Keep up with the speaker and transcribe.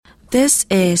This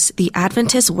is the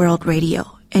Adventist World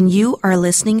Radio, and you are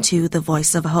listening to the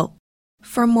Voice of Hope.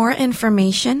 For more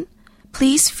information,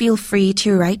 please feel free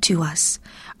to write to us.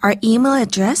 Our email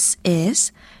address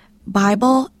is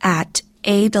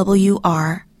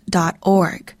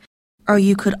bible@awr.org, or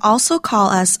you could also call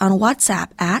us on WhatsApp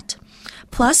at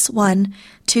 +1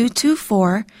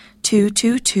 224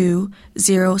 222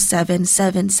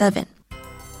 0777.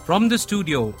 From the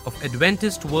studio of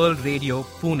Adventist World Radio,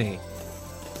 Pune,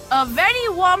 a very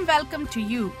warm welcome to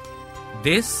you.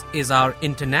 This is our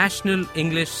International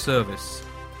English Service.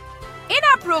 In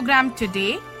our program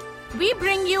today, we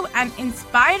bring you an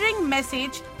inspiring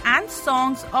message and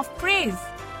songs of praise.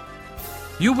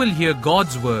 You will hear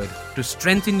God's Word to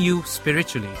strengthen you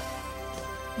spiritually.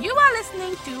 You are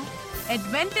listening to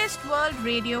Adventist World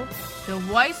Radio, the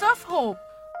Voice of Hope.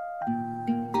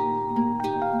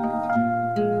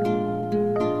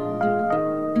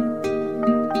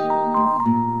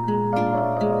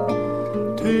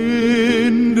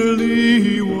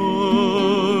 Tenderly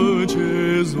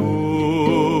watches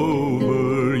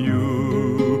over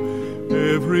you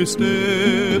every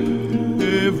step,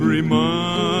 every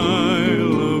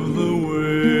mile of the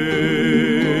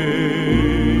way,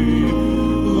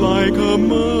 like a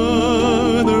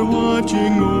mother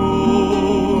watching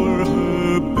o'er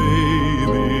her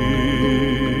baby.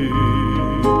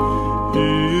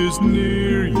 He is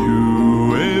near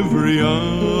you every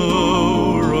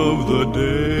hour of the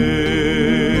day.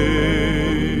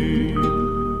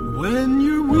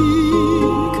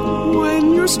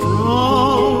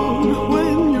 Strong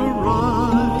when you're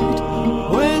right,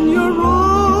 when you're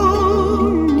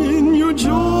wrong, in your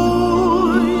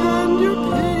joy and your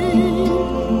pain,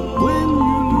 when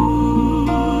you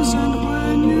lose and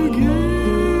when you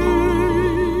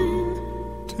gain.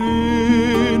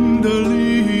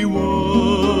 Tenderly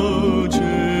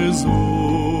watches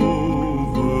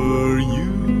over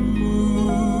you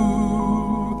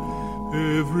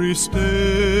every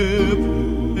step,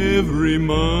 every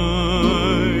mile.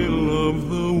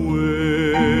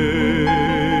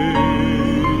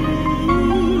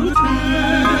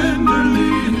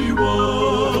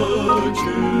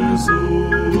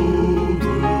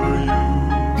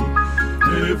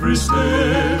 Every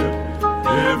step,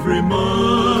 every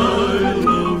mile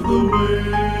of the way,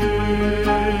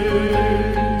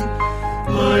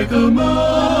 like a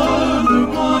mother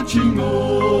watching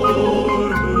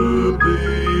o'er her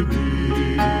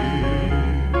baby.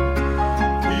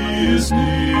 He is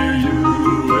near you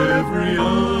every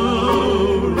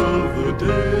hour of the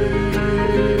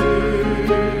day.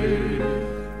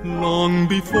 Long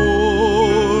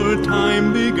before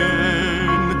time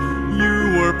began, you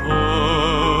were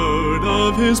part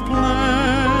of His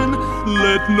plan.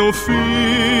 Let no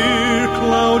fear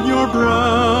cloud your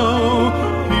brow.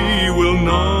 He will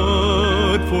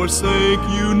not forsake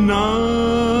you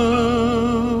now.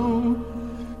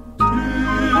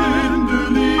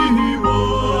 Tenderly He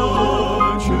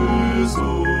watches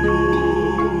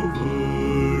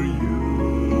over you.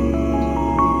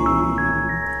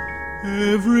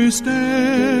 Every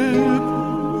step,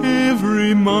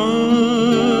 every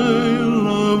mile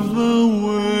of the way.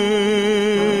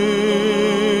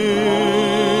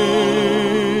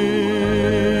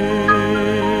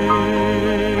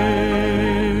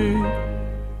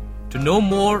 To know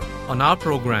more on our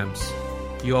programs,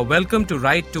 you are welcome to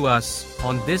write to us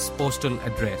on this postal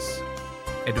address: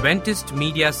 Adventist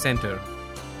Media Center,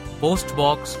 Post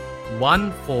Box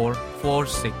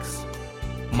 1446,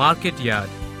 Market Yard,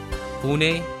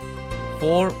 Pune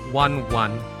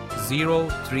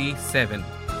 411037,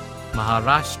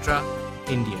 Maharashtra,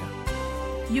 India.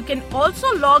 You can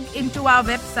also log into our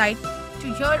website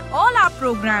to hear all our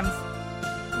programs,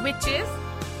 which is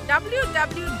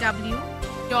www.awr.org.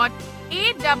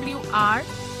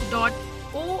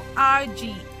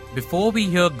 Before we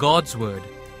hear God's Word,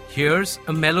 here's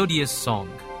a melodious song.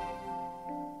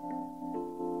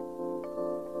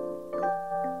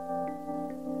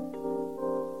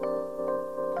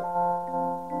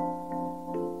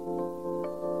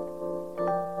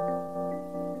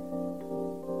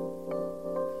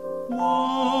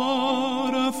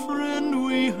 What a friend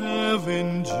we have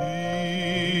in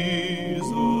Jesus,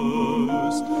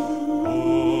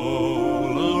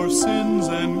 all our sins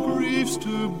and griefs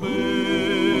to bear.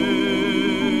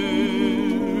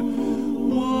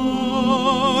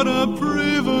 What a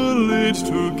privilege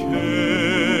to carry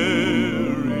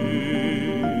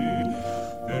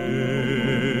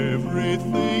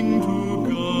everything to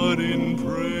God in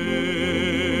prayer.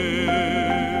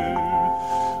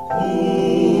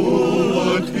 Oh,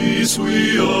 what peace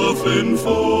we often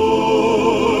forfeit.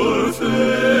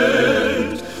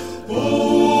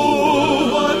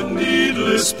 Oh, what need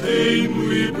pain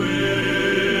we bear,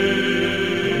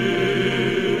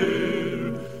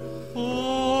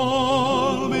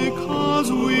 all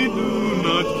because we do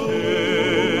not carry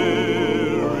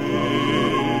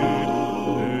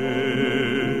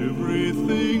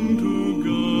everything to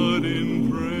God in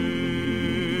prayer.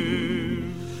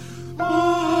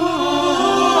 Are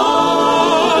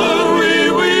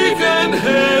we weak and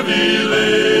heavy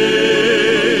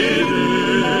laden,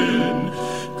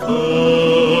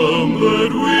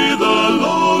 cumbered with a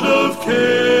load of care?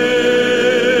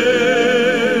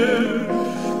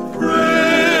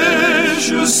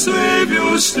 Precious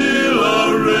Savior, still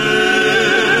our refuge,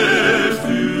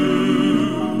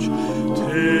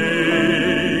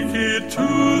 take it to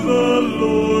the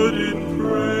Lord in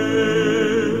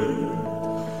prayer.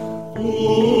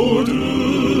 Oh,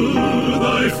 do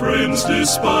thy friends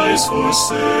despise,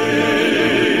 forsake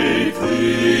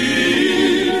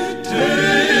thee?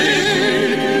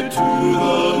 Take it to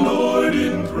the Lord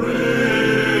in prayer.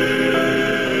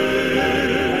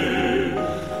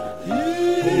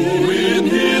 Oh, in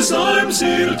his arms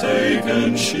he'll take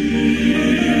and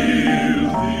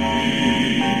shield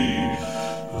thee.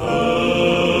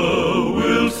 Thou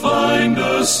wilt find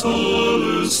a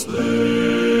solace there.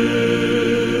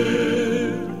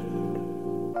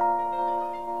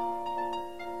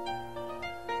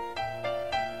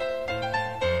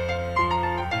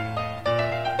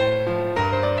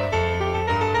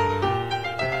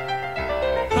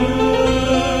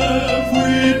 Have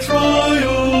we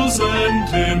trials and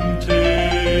temptations?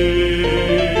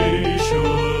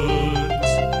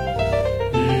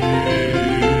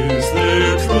 Is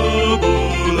there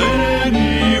trouble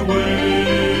anywhere?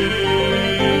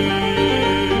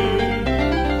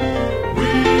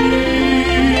 We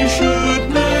should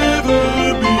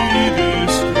never be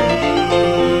discouraged.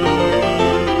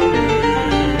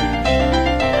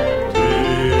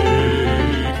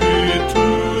 Take it to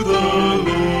the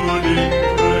Lord in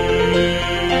prayer.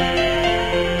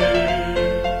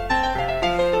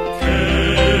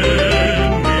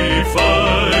 Can we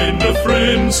find a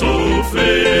friend so faithful,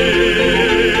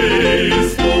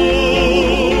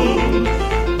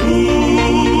 who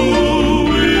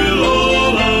will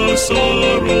all our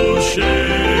sorrow share?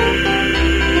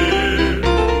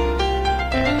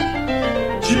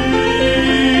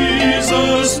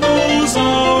 Jesus knows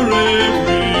our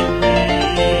every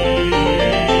weakness.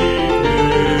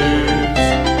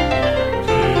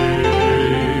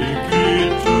 Take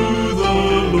it to the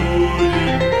Lord in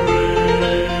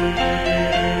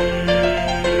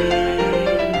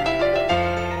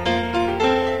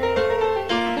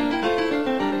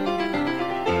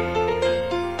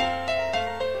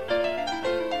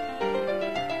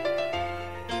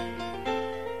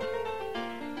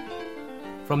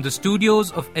From the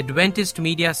studios of Adventist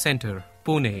Media Center,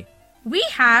 Pune, We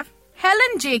have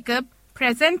Helen Jacob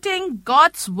presenting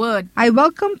God's Word. I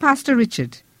welcome Pastor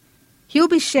Richard. He'll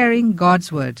be sharing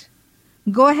God's Word.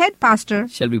 Go ahead, Pastor.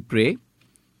 Shall we pray?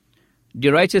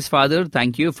 Dear righteous Father,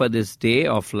 thank you for this day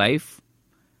of life.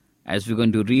 As we're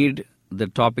going to read the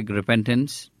topic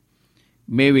repentance,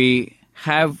 may we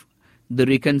have the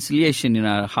reconciliation in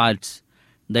our hearts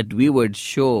that we would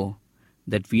show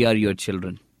that we are your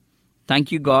children.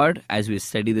 Thank you, God, as we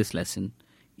study this lesson.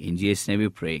 In Jesus' name we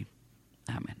pray.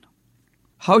 Amen.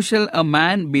 How shall a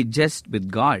man be just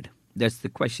with God? That's the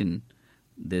question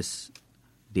this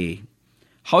day.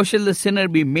 How shall the sinner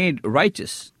be made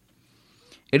righteous?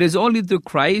 It is only through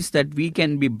Christ that we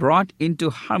can be brought into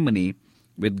harmony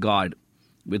with God,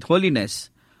 with holiness.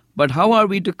 But how are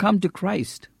we to come to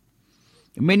Christ?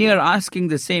 Many are asking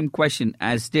the same question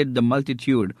as did the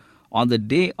multitude on the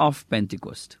day of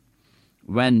Pentecost.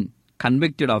 When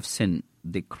convicted of sin,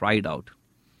 they cried out.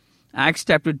 Acts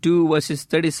chapter 2 verses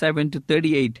 37 to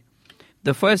 38.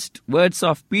 The first words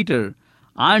of Peter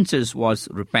answers was,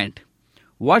 repent.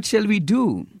 What shall we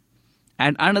do?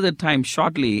 And another time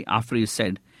shortly after he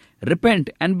said, repent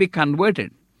and be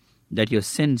converted, that your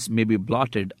sins may be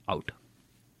blotted out.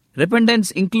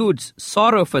 Repentance includes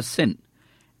sorrow for sin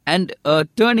and a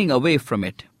turning away from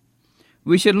it.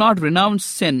 We shall not renounce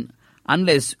sin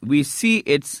unless we see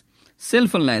its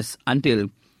sinfulness until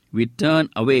we turn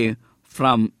away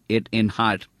from it in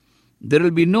heart. There will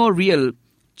be no real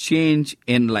change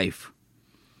in life.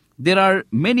 There are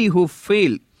many who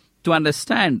fail to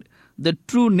understand the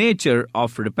true nature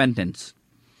of repentance.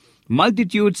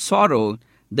 Multitudes sorrow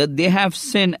that they have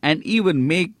sinned and even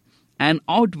make an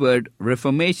outward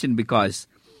reformation because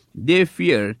they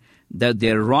fear that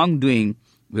their wrongdoing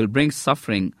will bring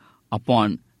suffering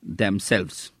upon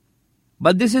themselves.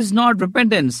 But this is not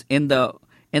repentance in the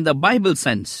Bible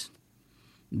sense.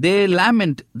 They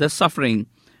lament the suffering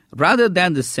rather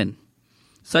than the sin.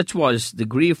 Such was the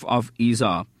grief of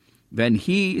Esau when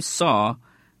he saw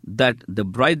that the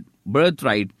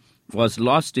birthright was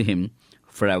lost to him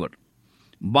forever.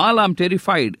 Balaam,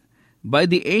 terrified by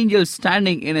the angel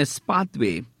standing in his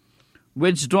pathway,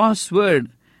 which draws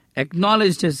sword,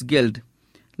 acknowledged his guilt,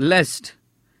 lest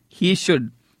he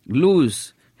should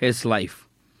lose his life.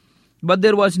 But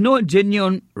there was no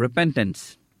genuine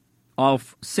repentance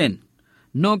of sin,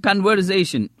 no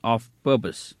conversation of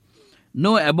purpose,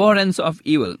 no abhorrence of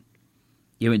evil.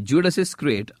 Even Judas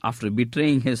Iscariot, after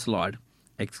betraying his Lord,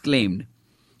 exclaimed,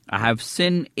 I have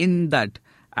sinned in that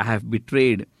I have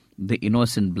betrayed the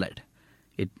innocent blood.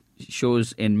 It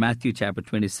shows in Matthew chapter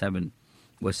 27,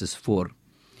 verses 4.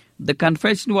 The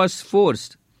confession was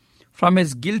forced from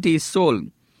his guilty soul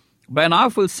by an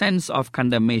awful sense of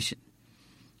condemnation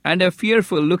and a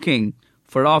fearful looking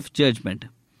for of judgment.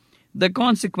 The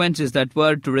consequences that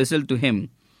were to result to him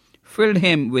filled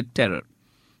him with terror.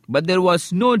 But there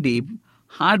was no deep,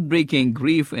 heartbreaking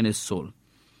grief in his soul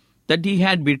that he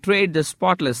had betrayed the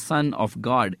spotless Son of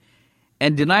God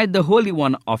and denied the Holy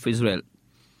One of Israel.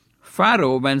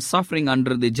 Pharaoh, when suffering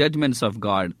under the judgments of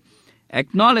God,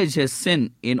 acknowledged his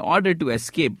sin in order to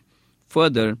escape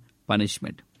further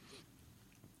punishment,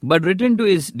 but returned to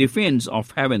his defense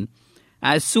of heaven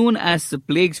as soon as the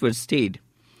plagues were stayed.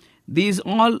 These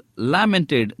all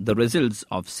lamented the results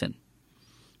of sin,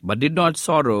 but did not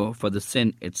sorrow for the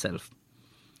sin itself.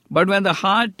 But when the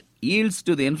heart yields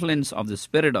to the influence of the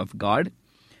Spirit of God,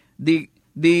 the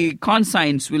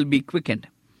conscience will be quickened,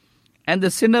 and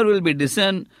the sinner will be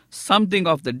discern something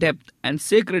of the depth and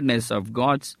sacredness of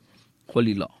God's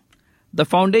holy law, the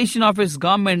foundation of his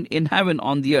government in heaven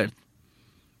on the earth.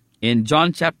 In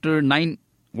John chapter 9,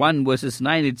 1 verses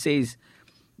 9, it says,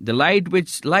 The light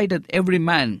which lighteth every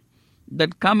man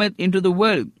that cometh into the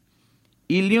world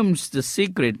illumines the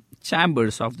secret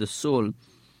chambers of the soul,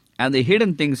 and the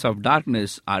hidden things of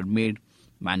darkness are made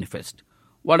manifest.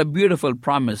 What a beautiful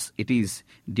promise it is,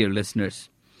 dear listeners.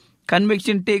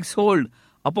 Conviction takes hold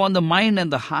upon the mind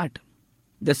and the heart.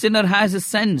 The sinner has a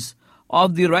sense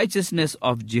of the righteousness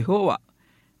of Jehovah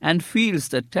and feels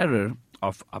the terror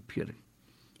of appearing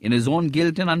in his own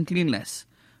guilt and uncleanness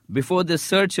before the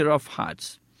searcher of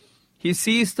hearts. He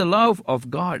sees the love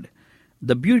of God,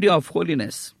 the beauty of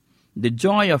holiness, the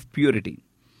joy of purity.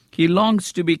 He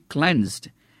longs to be cleansed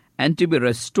and to be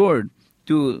restored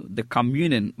to the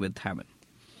communion with heaven.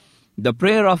 The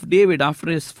prayer of David after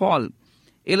his fall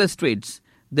illustrates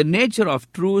the nature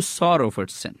of true sorrow for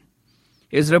sin.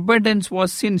 His repentance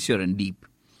was sincere and deep.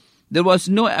 There was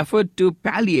no effort to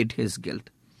palliate his guilt,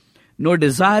 no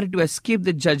desire to escape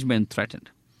the judgment threatened.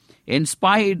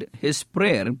 Inspired his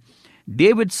prayer,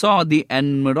 David saw the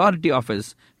enormity of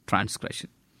his transgression.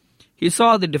 He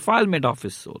saw the defilement of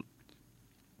his soul.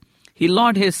 He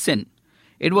longed his sin.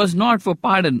 It was not for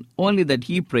pardon only that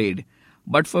he prayed,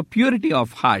 but for purity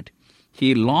of heart.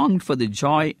 He longed for the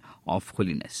joy of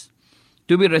holiness,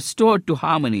 to be restored to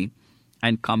harmony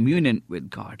and communion with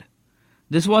God.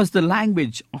 This was the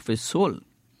language of his soul.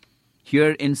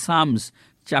 Here in Psalms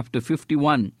chapter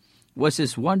 51,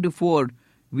 verses 1 to 4,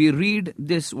 we read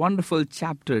this wonderful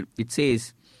chapter. It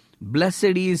says,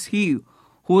 Blessed is he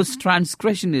whose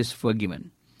transgression is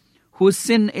forgiven, whose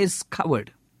sin is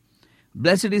covered.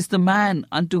 Blessed is the man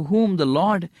unto whom the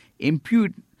Lord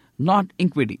impute not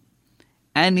iniquity,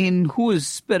 and in whose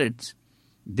spirits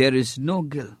there is no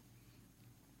guilt.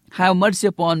 Have mercy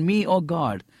upon me, O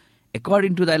God,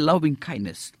 according to thy loving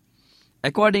kindness,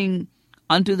 according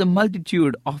unto the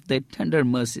multitude of thy tender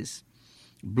mercies.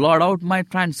 Blot out my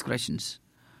transgressions,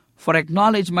 for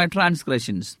acknowledge my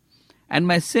transgressions, and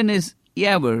my sin is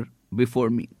ever before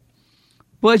me.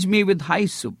 Purge me with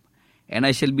hyssop, and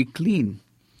I shall be clean.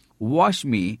 Wash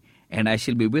me, and I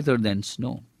shall be whiter than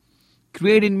snow.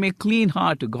 Create in me a clean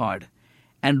heart, O God,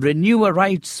 and renew a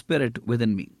right spirit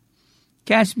within me.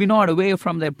 Cast me not away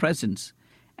from thy presence,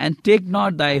 and take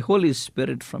not thy Holy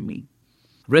Spirit from me.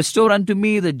 Restore unto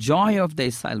me the joy of thy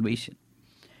salvation,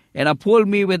 and uphold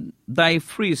me with thy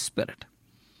free spirit.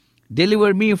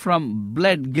 Deliver me from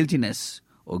blood guiltiness,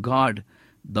 O God,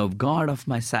 the God of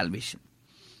my salvation,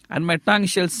 and my tongue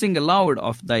shall sing aloud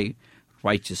of thy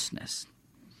righteousness.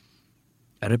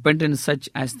 A repentance such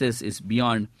as this is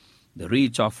beyond the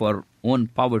reach of our own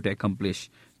power to accomplish,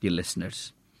 dear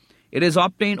listeners. It is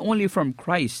obtained only from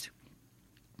Christ,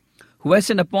 who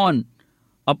ascended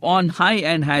upon high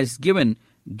and has given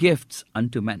gifts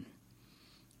unto men.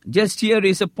 Just here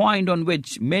is a point on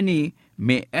which many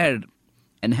may err,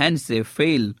 and hence they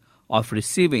fail of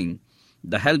receiving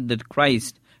the help that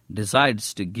Christ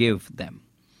desires to give them.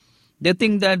 They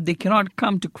think that they cannot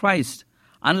come to Christ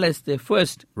unless they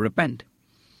first repent.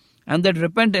 and that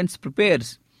repentance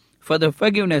prepares for the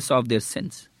forgiveness of their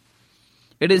sins.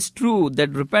 It is true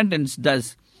that repentance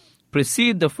does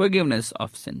precede the forgiveness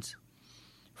of sins,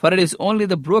 for it is only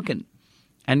the broken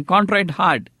and contrite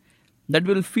heart that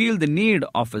will feel the need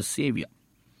of a Savior.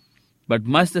 But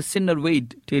must the sinner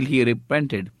wait till he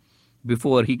repented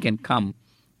before he can come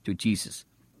to Jesus?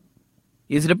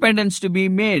 Is repentance to be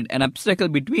made an obstacle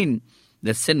between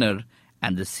the sinner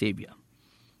and the Savior?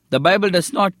 The Bible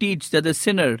does not teach that the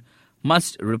sinner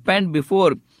must repent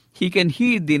before he can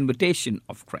heed the invitation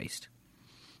of Christ.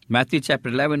 Matthew chapter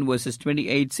 11 verses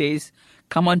 28 says,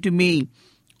 "Come unto me,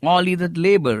 all ye that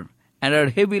labor and are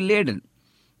heavy laden,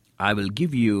 I will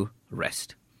give you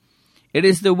rest." It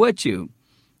is the virtue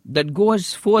that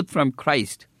goes forth from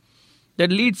Christ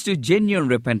that leads to genuine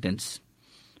repentance.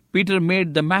 Peter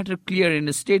made the matter clear in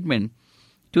a statement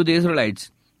to the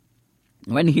Israelites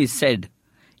when he said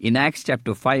in Acts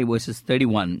chapter 5 verses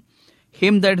 31,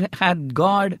 "Him that had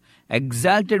God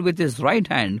exalted with his right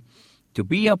hand to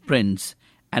be a prince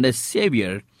and a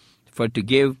savior, for to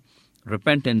give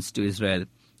repentance to Israel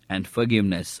and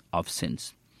forgiveness of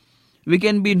sins." We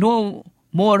can be no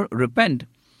more repent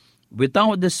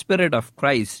without the Spirit of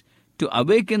Christ to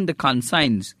awaken the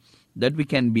conscience that we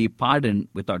can be pardoned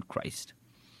without Christ.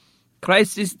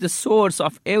 Christ is the source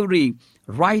of every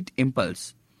right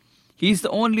impulse. He is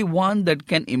the only one that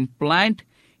can implant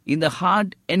in the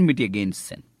heart enmity against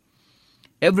sin.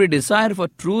 Every desire for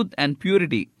truth and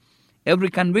purity, every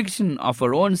conviction of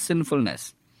our own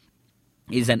sinfulness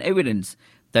is an evidence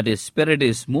that His Spirit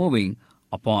is moving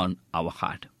upon our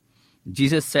heart.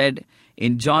 Jesus said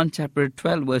in John chapter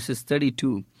 12 verses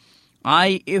 32,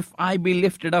 if I be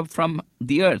lifted up from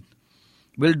the earth,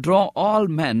 will draw all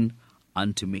men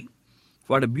unto me."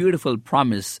 What a beautiful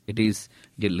promise it is,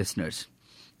 dear listeners.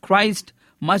 Christ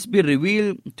must be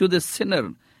revealed to the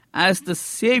sinner as the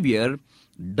Savior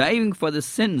dying for the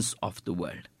sins of the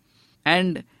world.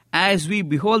 And as we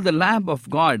behold the Lamb of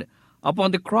God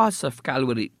upon the cross of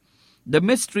Calvary, the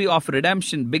mystery of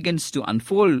redemption begins to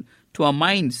unfold to our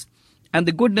minds, and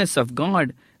the goodness of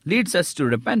God leads us to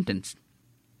repentance.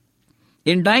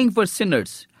 In dying for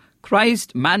sinners,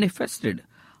 Christ manifested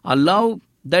a love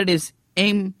that is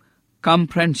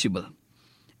incomprehensible.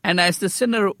 And as the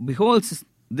sinner beholds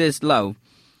this love,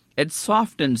 it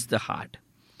softens the heart.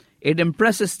 It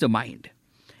impresses the mind.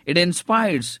 It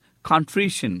inspires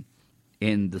contrition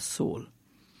in the soul.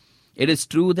 It is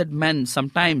true that men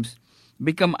sometimes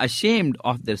become ashamed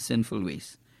of their sinful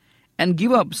ways and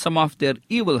give up some of their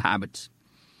evil habits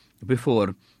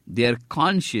before they are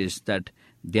conscious that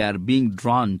they are being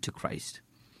drawn to Christ.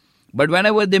 But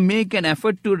whenever they make an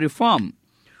effort to reform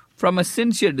from a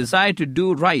sincere desire to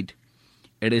do right,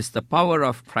 it is the power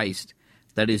of Christ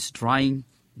that is drawing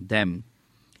them,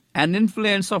 an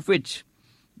influence of which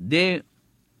they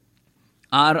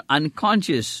are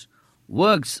unconscious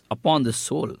works upon the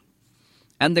soul,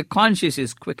 and the conscience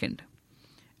is quickened,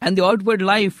 and the outward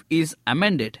life is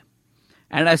amended.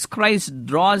 And as Christ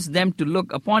draws them to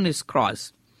look upon His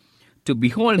cross, to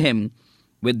behold Him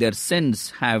with their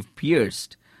sins have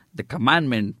pierced, the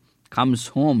commandment comes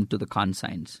home to the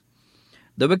conscience.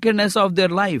 The wickedness of their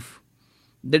life,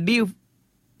 the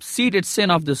deep-seated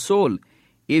sin of the soul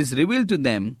is revealed to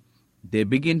them. They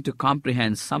begin to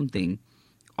comprehend something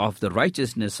of the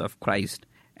righteousness of Christ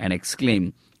and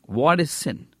exclaim, "What is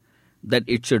sin, that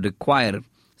it should require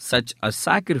such a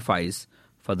sacrifice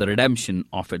for the redemption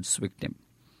of its victim?"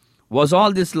 Was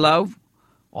all this love,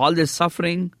 all this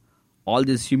suffering, all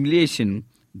this humiliation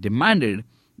demanded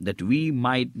that we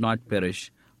might not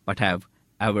perish but have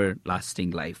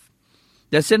everlasting life?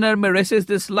 The sinner may resist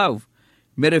this love,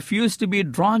 may refuse to be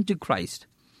drawn to Christ,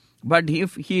 but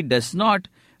if he does not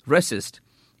resist,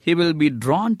 he will be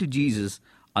drawn to Jesus.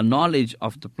 A knowledge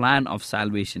of the plan of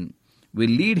salvation will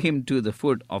lead him to the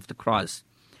foot of the cross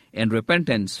in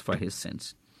repentance for his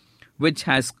sins, which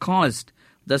has caused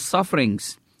the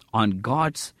sufferings on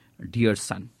God's dear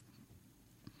Son.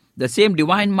 The same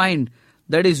divine mind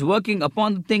that is working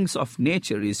upon the things of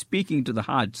nature is speaking to the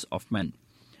hearts of men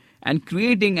and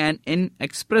creating an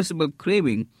inexpressible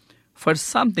craving for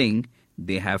something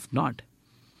they have not.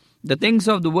 The things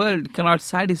of the world cannot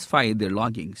satisfy their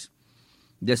longings.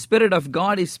 The Spirit of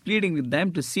God is pleading with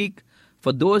them to seek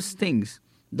for those things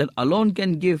that alone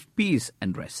can give peace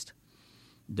and rest.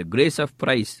 The grace of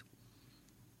Christ,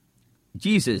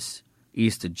 Jesus,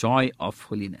 is the joy of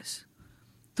holiness.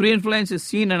 Three influences,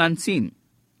 seen and unseen.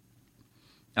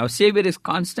 Our Savior is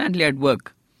constantly at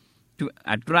work to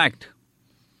attract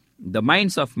the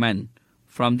minds of men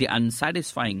from the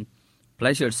unsatisfying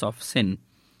pleasures of sin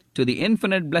to the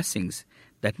infinite blessings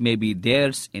that may be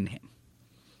theirs in Him.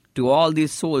 To all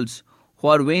these souls who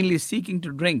are vainly seeking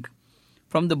to drink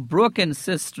from the broken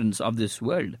cisterns of this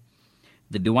world,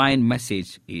 the divine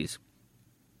message is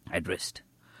addressed.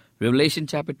 Revelation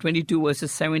chapter 22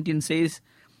 verses 17 says,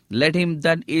 "Let him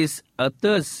that is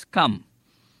athirst come,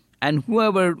 and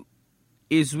whoever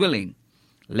is willing,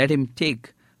 let him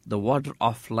take the water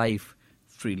of life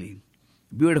freely."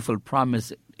 Beautiful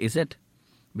promise, is it?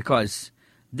 Because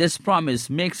this promise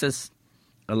makes us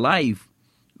alive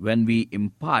when we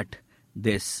impart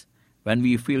this. When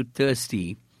we feel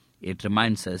thirsty, it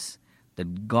reminds us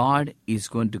that God is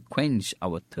going to quench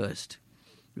our thirst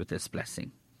with His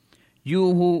blessing.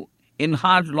 You who in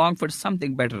heart long for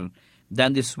something better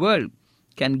than this world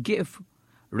can give,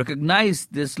 recognize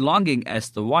this longing as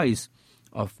the voice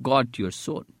of God to your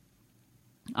soul.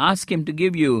 Ask Him to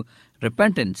give you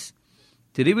repentance,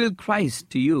 to reveal Christ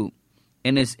to you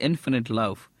in His infinite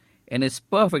love, in His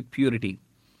perfect purity.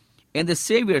 In the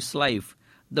Savior's life,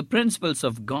 the principles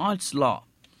of God's law,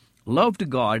 love to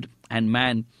God and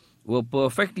man, were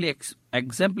perfectly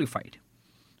exemplified.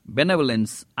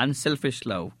 Benevolence, unselfish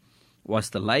love was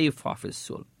the life of His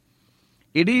soul.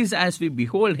 It is as we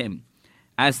behold Him,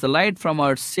 as the light from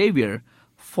our Savior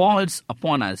falls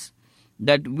upon us,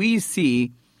 that we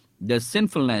see the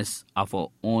sinfulness of our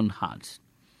own hearts.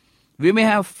 We may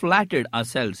have flattered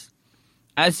ourselves,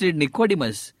 as did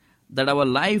Nicodemus, that our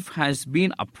life has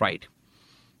been upright,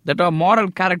 that our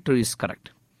moral character is correct,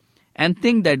 and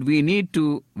think that we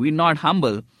not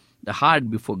humble the heart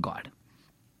before God,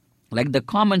 like the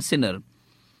common sinner.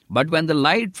 But when the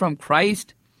light from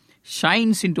Christ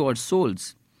shines into our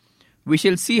souls, we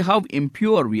shall see how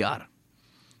impure we are.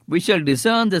 We shall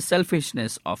discern the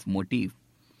selfishness of motive,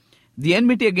 the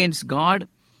enmity against God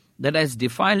that has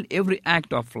defiled every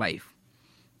act of life.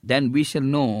 Then we shall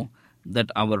know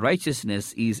that our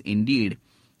righteousness is indeed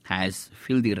as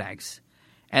filthy rags,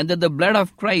 and that the blood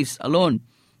of Christ alone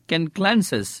can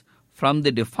cleanse us from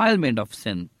the defilement of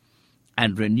sin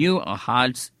and renew our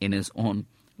hearts in His own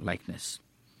likeness.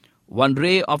 One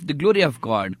ray of the glory of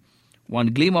God,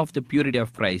 one gleam of the purity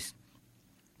of Christ,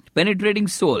 penetrating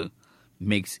soul,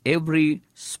 makes every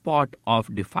spot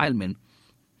of defilement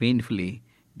painfully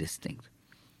distinct.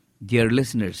 Dear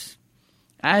listeners,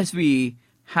 as we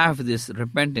have this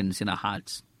repentance in our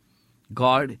hearts,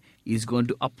 God is going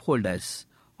to uphold us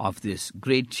of this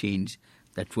great change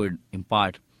that would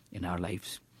impart in our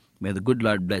lives. May the good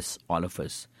Lord bless all of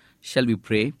us. Shall we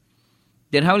pray?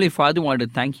 Dear Heavenly Father, we want to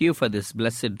thank You for this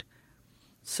blessed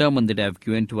sermon that You have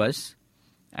given to us.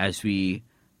 As we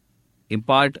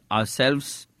impart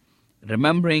ourselves,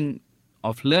 remembering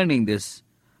of learning this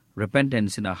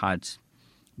repentance in our hearts,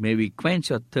 may we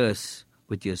quench our thirst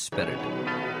with Your Spirit.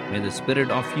 May the Spirit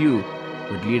of You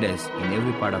would lead us in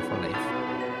every part of our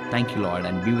life. Thank You, Lord,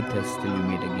 and be with us till we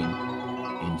meet again.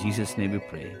 In Jesus' name we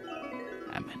pray.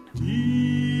 Amen.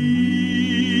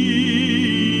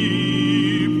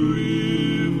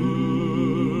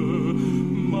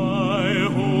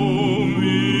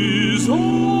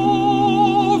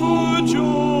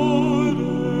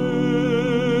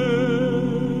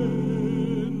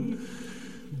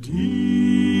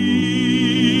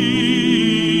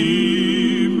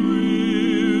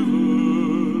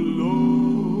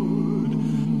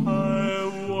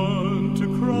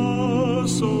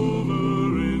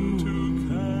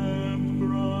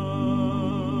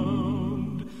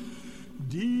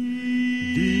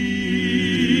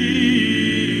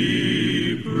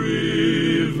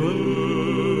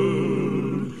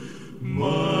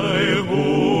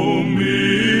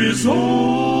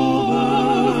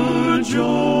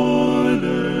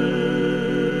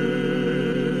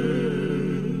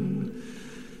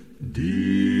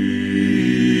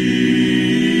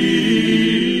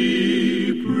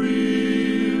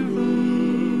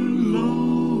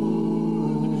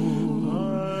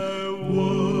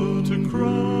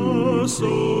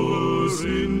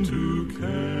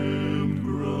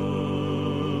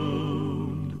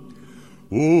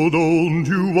 Oh, don't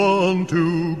you want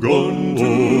to go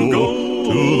to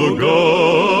the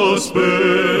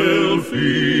gospel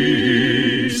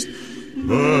feast,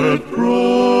 that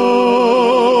promised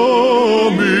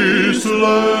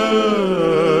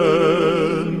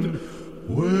land,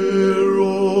 where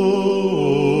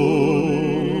all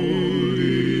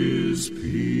is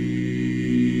peace?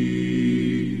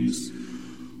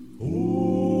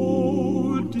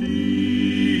 Oh,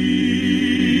 deep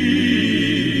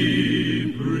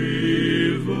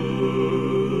river,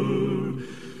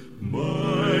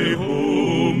 my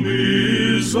home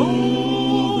is over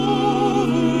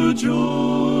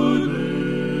Jordan.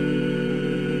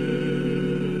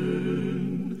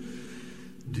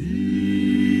 Deep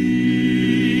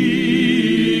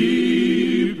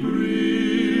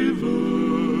river,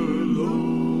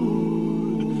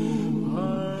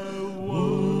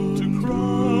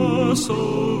 us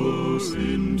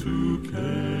into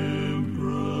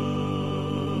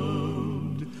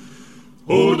campground.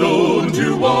 Oh, don't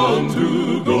you want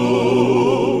to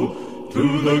go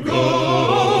to the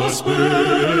gospel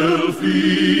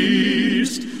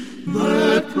feast,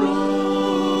 that promised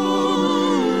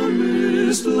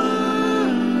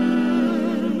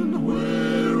land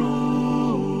where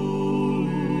all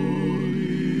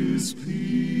is peace?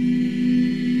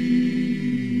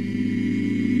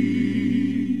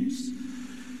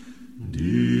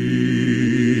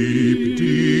 Deep,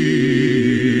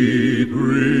 deep river,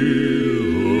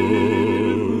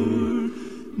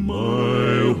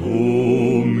 my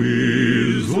home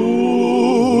is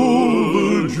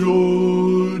over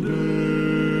Jordan.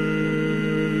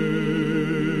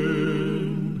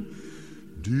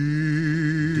 Deep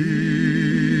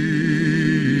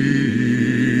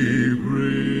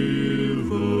river,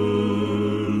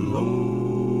 Lord,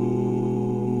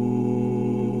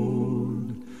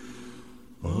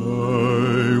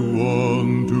 I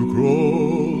want to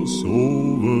cross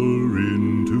over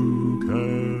into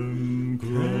Canaan.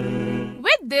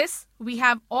 With this, we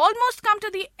have almost come to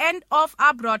the end of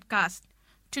our broadcast.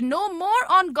 To know more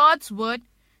on God's Word,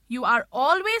 you are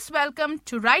always welcome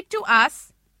to write to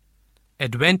us.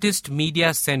 Adventist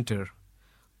Media Center,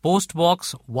 Post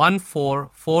Box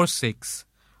 1446,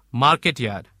 Market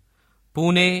Yard,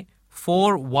 Pune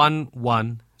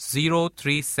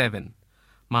 411037,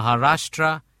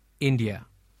 Maharashtra, India.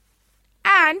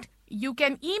 And you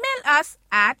can email us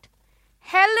at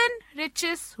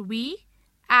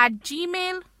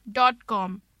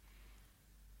helenrichesv@gmail.com.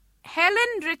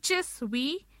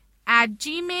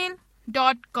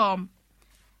 helenrichesv@gmail.com.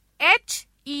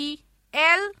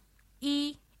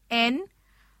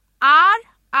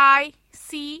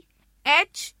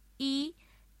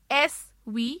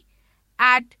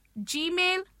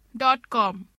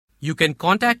 You can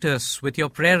contact us with your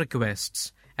prayer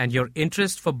requests and your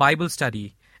interest for Bible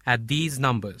study at these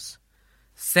numbers.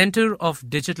 Center of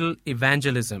Digital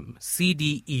Evangelism,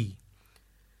 CDE,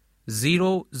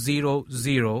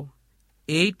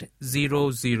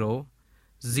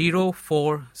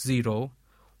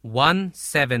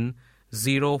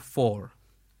 000-800-040-1704.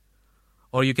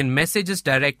 Or you can message us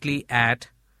directly at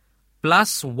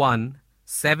 +1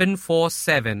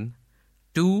 747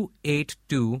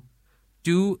 282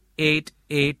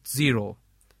 2880.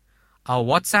 Our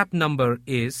WhatsApp number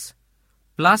is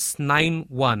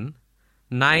 +91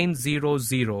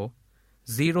 900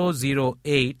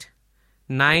 008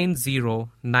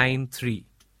 9093.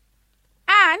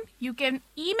 And you can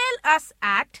email us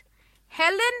at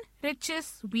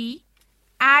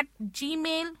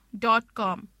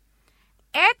helenrichesv@gmail.com.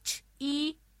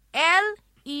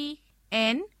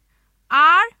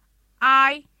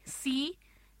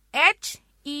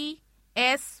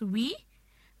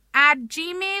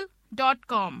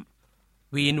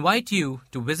 We invite you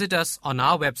to visit us on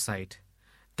our website,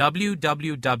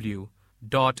 www.awr.org.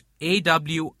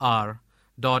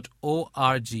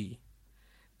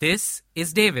 This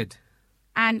is David.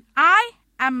 And I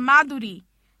am Madhuri,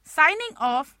 signing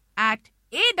off at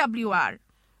AWR.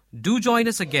 Do join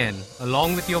us again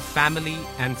along with your family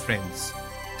and friends.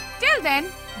 Till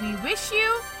then, we wish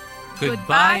you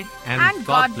Goodbye and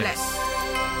God bless.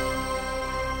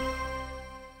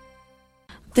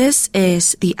 This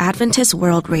is the Adventist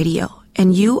World Radio,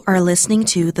 and you are listening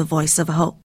to the Voice of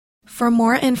Hope. For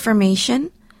more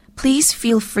information, please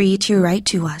feel free to write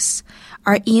to us.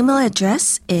 Our email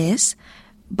address is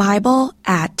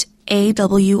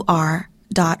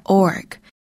bible@awr.org.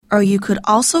 Or you could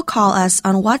also call us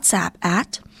on WhatsApp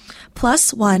at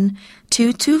 +1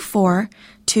 224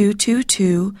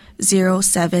 222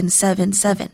 0777.